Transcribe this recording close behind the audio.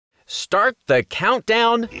start the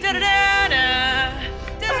countdown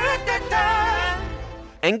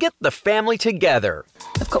and get the family together.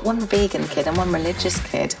 I've got one vegan kid and one religious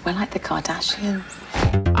kid. We're like the Kardashians.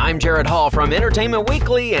 I'm Jared Hall from Entertainment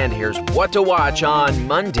Weekly, and here's what to watch on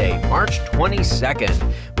Monday, March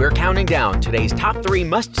 22nd. We're counting down today's top 3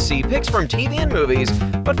 must-see picks from TV and movies,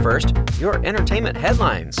 but first, your entertainment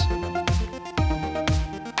headlines.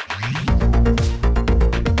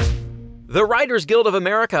 The Writers Guild of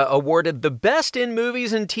America awarded the Best in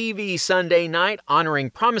Movies and TV Sunday night, honoring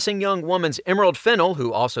Promising Young Woman's Emerald Fennell,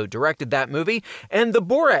 who also directed that movie, and the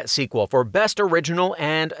Borat sequel for Best Original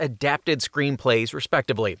and Adapted Screenplays,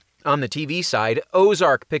 respectively. On the TV side,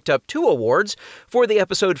 Ozark picked up 2 awards for the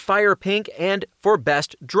episode Fire Pink and for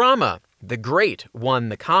Best Drama. The Great won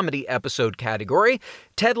the comedy episode category.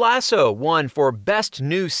 Ted Lasso won for Best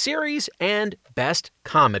New Series and Best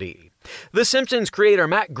Comedy. The Simpsons creator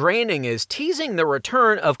Matt Groening is teasing the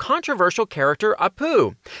return of controversial character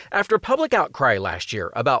Apu. After public outcry last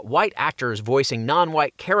year about white actors voicing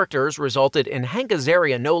non-white characters resulted in Hank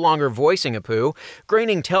Azaria no longer voicing Apu,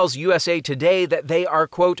 Groening tells USA Today that they are,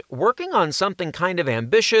 quote, working on something kind of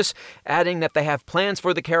ambitious, adding that they have plans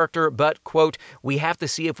for the character, but, quote, we have to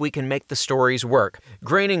see if we can make the stories work.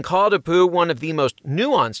 Groening called Apu one of the most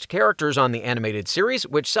nuanced characters on the animated series,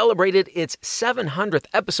 which celebrated its 700th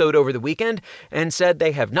episode over the weekend, and said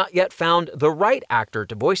they have not yet found the right actor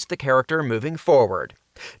to voice the character moving forward.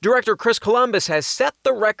 Director Chris Columbus has set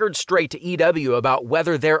the record straight to EW about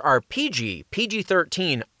whether there are PG,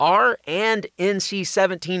 PG-13, R, and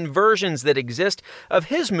NC-17 versions that exist of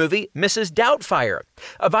his movie Mrs. Doubtfire.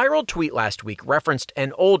 A viral tweet last week referenced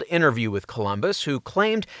an old interview with Columbus, who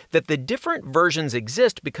claimed that the different versions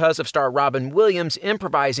exist because of star Robin Williams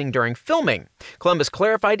improvising during filming. Columbus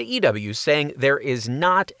clarified to EW, saying there is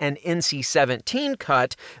not an NC-17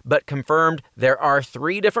 cut, but confirmed there are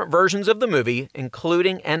 3 different versions of the movie,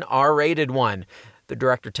 including an R-rated one. The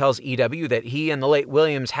director tells EW that he and the late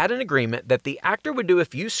Williams had an agreement that the actor would do a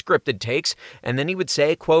few scripted takes, and then he would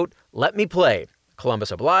say, quote, let me play.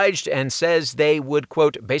 Columbus obliged and says they would,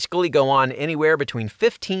 quote, basically go on anywhere between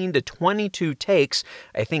 15 to 22 takes,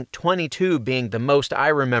 I think 22 being the most I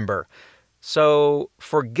remember. So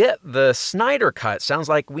forget the Snyder cut. Sounds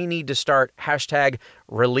like we need to start hashtag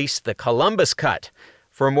release the Columbus cut.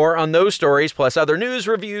 For more on those stories, plus other news,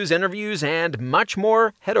 reviews, interviews, and much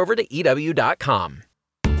more, head over to EW.com.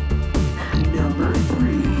 Number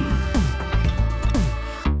 3.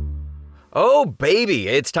 Oh, baby,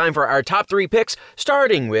 it's time for our top 3 picks,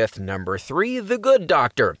 starting with number 3, The Good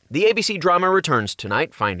Doctor. The ABC drama returns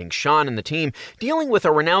tonight, finding Sean and the team dealing with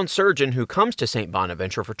a renowned surgeon who comes to St.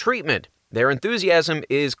 Bonaventure for treatment. Their enthusiasm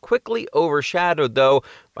is quickly overshadowed, though,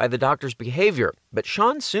 by the doctor's behavior. But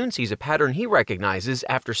Sean soon sees a pattern he recognizes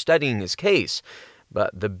after studying his case.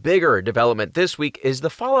 But the bigger development this week is the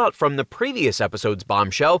fallout from the previous episode's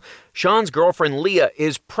bombshell. Sean's girlfriend Leah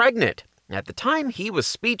is pregnant. At the time, he was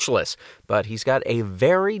speechless, but he's got a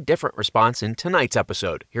very different response in tonight's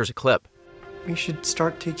episode. Here's a clip. You should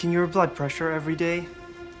start taking your blood pressure every day.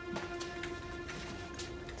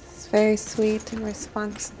 Very sweet and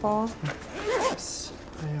responsible. Yes,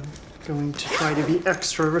 I am going to try to be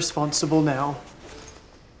extra responsible now.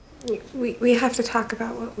 We have to talk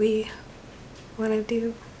about what we want to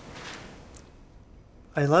do.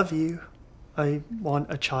 I love you. I want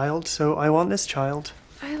a child, so I want this child.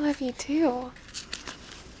 I love you too.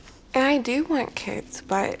 And I do want kids,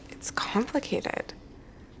 but it's complicated.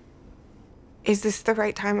 Is this the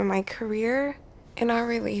right time in my career? In our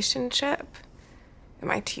relationship? Am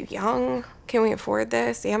I too young? Can we afford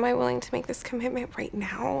this? Am I willing to make this commitment right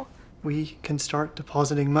now? We can start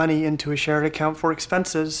depositing money into a shared account for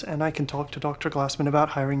expenses, and I can talk to Dr. Glassman about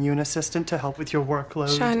hiring you an assistant to help with your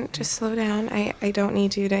workload. Sean, just slow down. I don't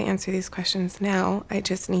need you to answer these questions now. I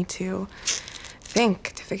just need to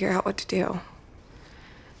think to figure out what to do.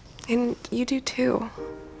 And you do too.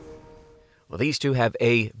 Well, these two have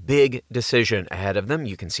a big decision ahead of them.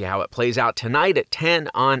 You can see how it plays out tonight at 10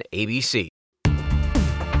 on ABC.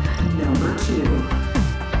 Number 2.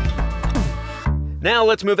 Now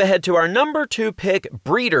let's move ahead to our number 2 pick,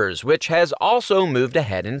 Breeders, which has also moved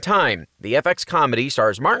ahead in time. The FX comedy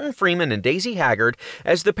stars Martin Freeman and Daisy Haggard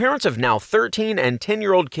as the parents of now 13 and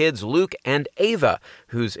 10-year-old kids Luke and Ava,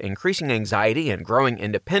 whose increasing anxiety and growing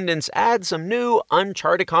independence add some new,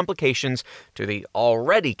 uncharted complications to the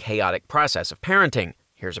already chaotic process of parenting.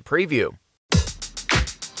 Here's a preview.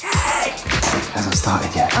 Hasn't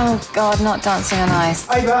started yet. Oh, God, not dancing on ice.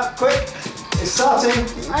 Ava, quick! It's starting!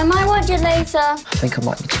 I might watch it later. I think I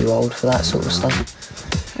might be too old for that sort of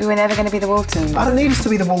stuff. We were never going to be the Waltons. I don't need us to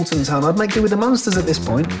be the Waltons, hon. I'd make do with the Munsters at this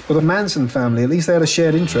point. Or the Manson family. At least they had a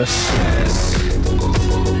shared interest.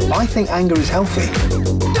 I think anger is healthy.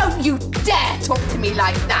 Don't you dare talk to me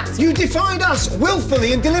like that! You defied us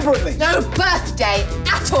willfully and deliberately. No birthday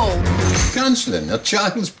at all! Cancelling a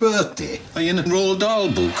child's birthday by an Roald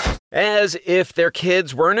Dahl book. As if their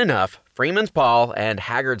kids weren't enough, Freeman's Paul and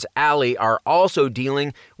Haggard's Alley are also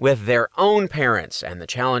dealing with their own parents and the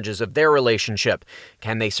challenges of their relationship.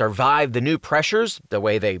 Can they survive the new pressures the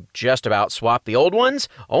way they just about swapped the old ones?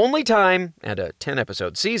 Only time and a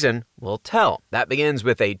 10-episode season will tell. That begins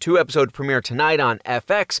with a 2-episode premiere tonight on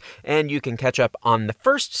FX, and you can catch up on the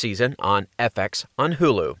first season on FX on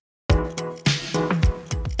Hulu.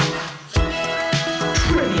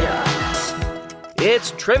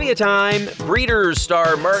 It's trivia time. Breeders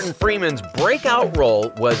star Martin Freeman's breakout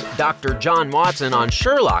role was Dr. John Watson on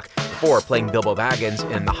Sherlock before playing Bilbo Baggins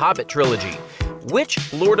in the Hobbit trilogy.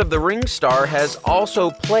 Which Lord of the Rings star has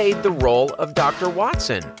also played the role of Dr.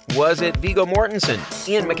 Watson? Was it Viggo Mortensen,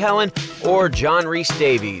 Ian McKellen, or John Rhys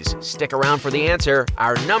Davies? Stick around for the answer.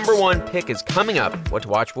 Our number one pick is coming up. What to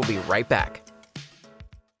Watch will be right back.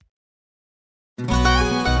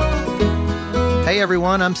 Hey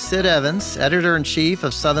everyone, I'm Sid Evans, editor-in-chief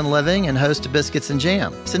of Southern Living and host of Biscuits and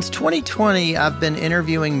Jam. Since 2020, I've been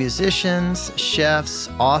interviewing musicians, chefs,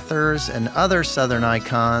 authors, and other Southern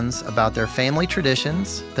icons about their family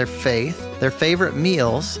traditions, their faith, their favorite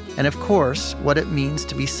meals, and of course, what it means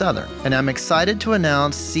to be Southern. And I'm excited to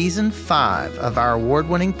announce Season 5 of our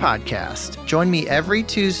award-winning podcast. Join me every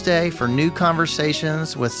Tuesday for new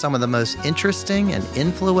conversations with some of the most interesting and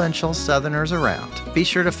influential Southerners around. Be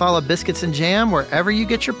sure to follow Biscuits and Jam wherever you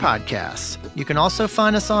get your podcasts. You can also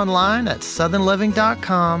find us online at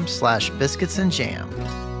southernliving.com/biscuitsandjam.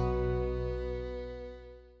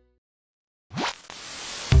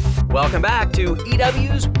 Welcome back to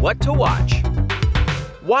EW's What to Watch.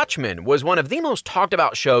 Watchmen was one of the most talked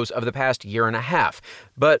about shows of the past year and a half.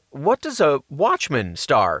 But what does a Watchmen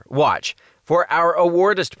star watch? For our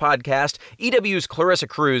awardist podcast, EW's Clarissa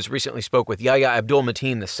Cruz recently spoke with Yahya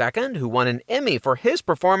Abdul-Mateen II, who won an Emmy for his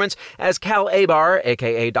performance as Cal Abar,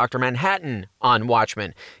 a.k.a. Dr. Manhattan, on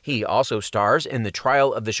Watchmen. He also stars in The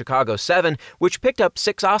Trial of the Chicago 7, which picked up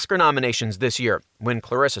 6 Oscar nominations this year. When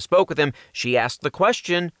Clarissa spoke with him, she asked the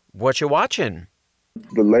question, "What you watching?"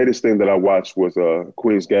 The latest thing that I watched was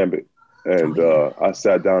Queen's Gambit, and I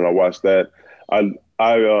sat down and I watched that. I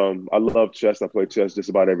love chess. I play chess just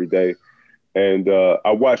about every day. And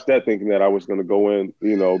I watched that thinking that I was going to go in,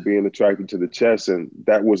 being attracted to the chess. And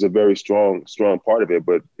that was a very strong part of it.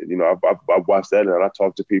 But, I watched that and I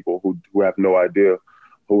talked to people who have no idea,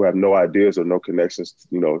 who have no ideas or no connections,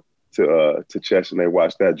 to chess, and they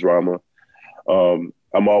watch that drama. I'm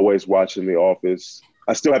always watching The Office.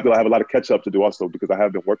 I still have a lot of catch up to do also because I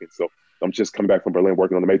have been working. So I'm just coming back from Berlin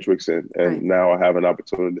working on The Matrix. And now I have an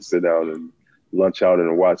opportunity to sit down and lunch out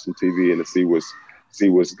and watch some TV and to see what's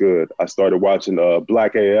good. I started watching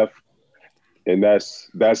Black AF, and that's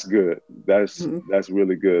good. That's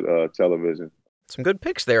really good television. Some good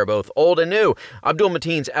picks there, both old and new.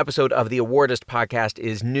 Abdul-Mateen's episode of the Awardist podcast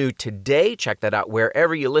is new today. Check that out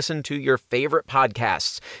wherever you listen to your favorite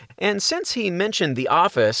podcasts. And since he mentioned The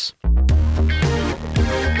Office,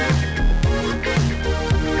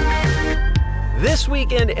 this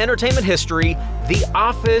week in entertainment history, The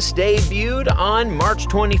Office debuted on March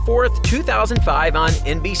 24th, 2005 on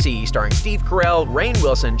NBC, starring Steve Carell, Rainn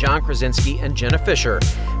Wilson, John Krasinski, and Jenna Fisher.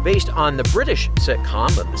 Based on the British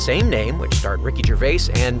sitcom of the same name, which starred Ricky Gervais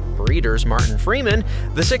and Breeders' Martin Freeman,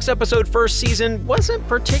 the 6-episode first season wasn't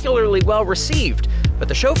particularly well received, but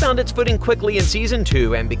the show found its footing quickly in season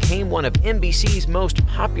 2 and became one of NBC's most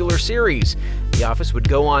popular series. The Office would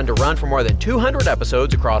go on to run for more than 200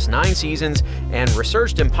 episodes across 9 seasons and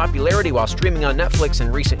resurged in popularity while streaming on Netflix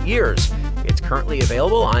in recent years. It's currently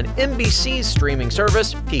available on NBC's streaming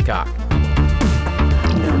service, Peacock.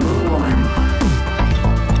 Number 1.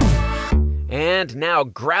 And now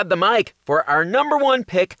grab the mic for our number 1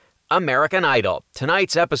 pick, American Idol.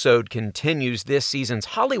 Tonight's episode continues this season's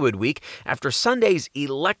Hollywood week after Sunday's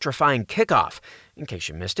electrifying kickoff. In case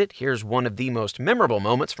you missed it, here's one of the most memorable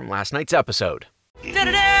moments from last night's episode.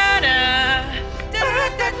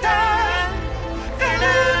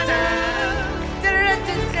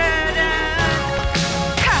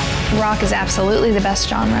 Rock is absolutely the best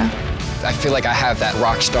genre. I feel like I have that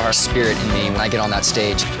rock star spirit in me when I get on that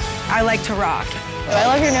stage. I like to rock. I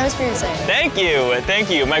love your nose piercing. Thank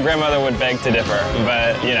you. My grandmother would beg to differ,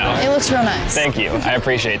 but It looks real nice. Thank you. I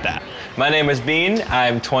appreciate that. My name is Bean.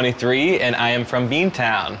 I'm 23, and I am from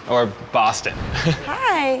Beantown, or Boston.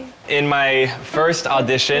 Hi. In my first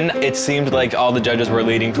audition, it seemed like all the judges were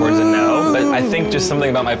leading towards a no, but I think just something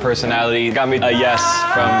about my personality got me a yes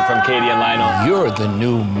from Katie and Lionel. You're the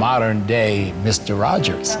new modern-day Mr.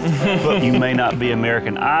 Rogers. But you may not be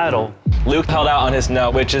American Idol. Luke held out on his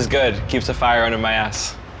no, which is good. Keeps the fire under my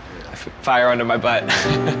ass. Fire under my butt.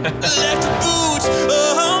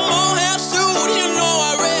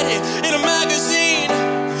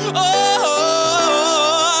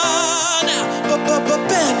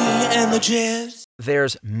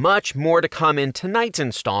 There's much more to come in tonight's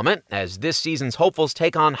installment as this season's hopefuls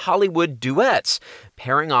take on Hollywood duets,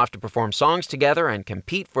 pairing off to perform songs together and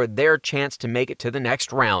compete for their chance to make it to the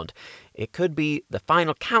next round. It could be the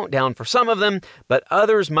final countdown for some of them, but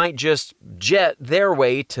others might just jet their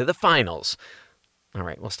way to the finals. All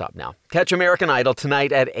right, we'll stop now. Catch American Idol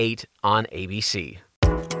tonight at 8 on ABC.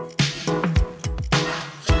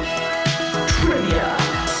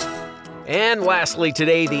 And lastly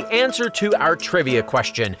today, the answer to our trivia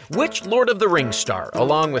question. Which Lord of the Rings star,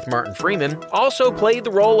 along with Martin Freeman, also played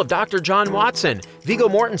the role of Dr. John Watson, Viggo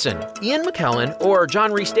Mortensen, Ian McKellen, or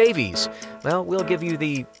John Rhys Davies? Well, we'll give you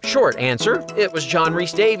the short answer. It was John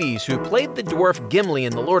Rhys Davies, who played the dwarf Gimli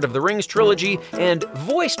in the Lord of the Rings trilogy and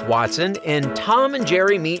voiced Watson in Tom and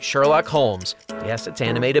Jerry Meet Sherlock Holmes. Yes, it's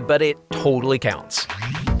animated, but it totally counts.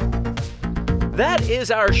 That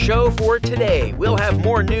is our show for today. We'll have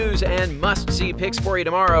more news and must-see picks for you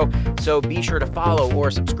tomorrow, so be sure to follow or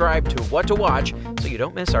subscribe to What to Watch so you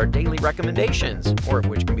don't miss our daily recommendations, more of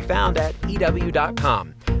which can be found at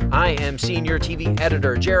EW.com. I am Senior TV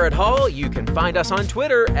Editor Jared Hall. You can find us on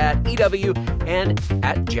Twitter at EW and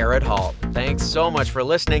at Jared Hall. Thanks so much for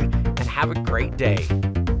listening, and have a great day.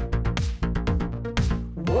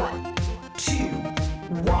 What to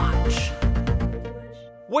watch?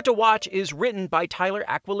 What to Watch is written by Tyler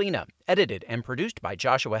Aquilina, edited and produced by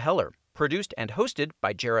Joshua Heller, produced and hosted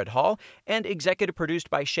by Jared Hall, and executive produced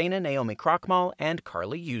by Shayna Naomi Krochmal and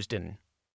Carly Usden.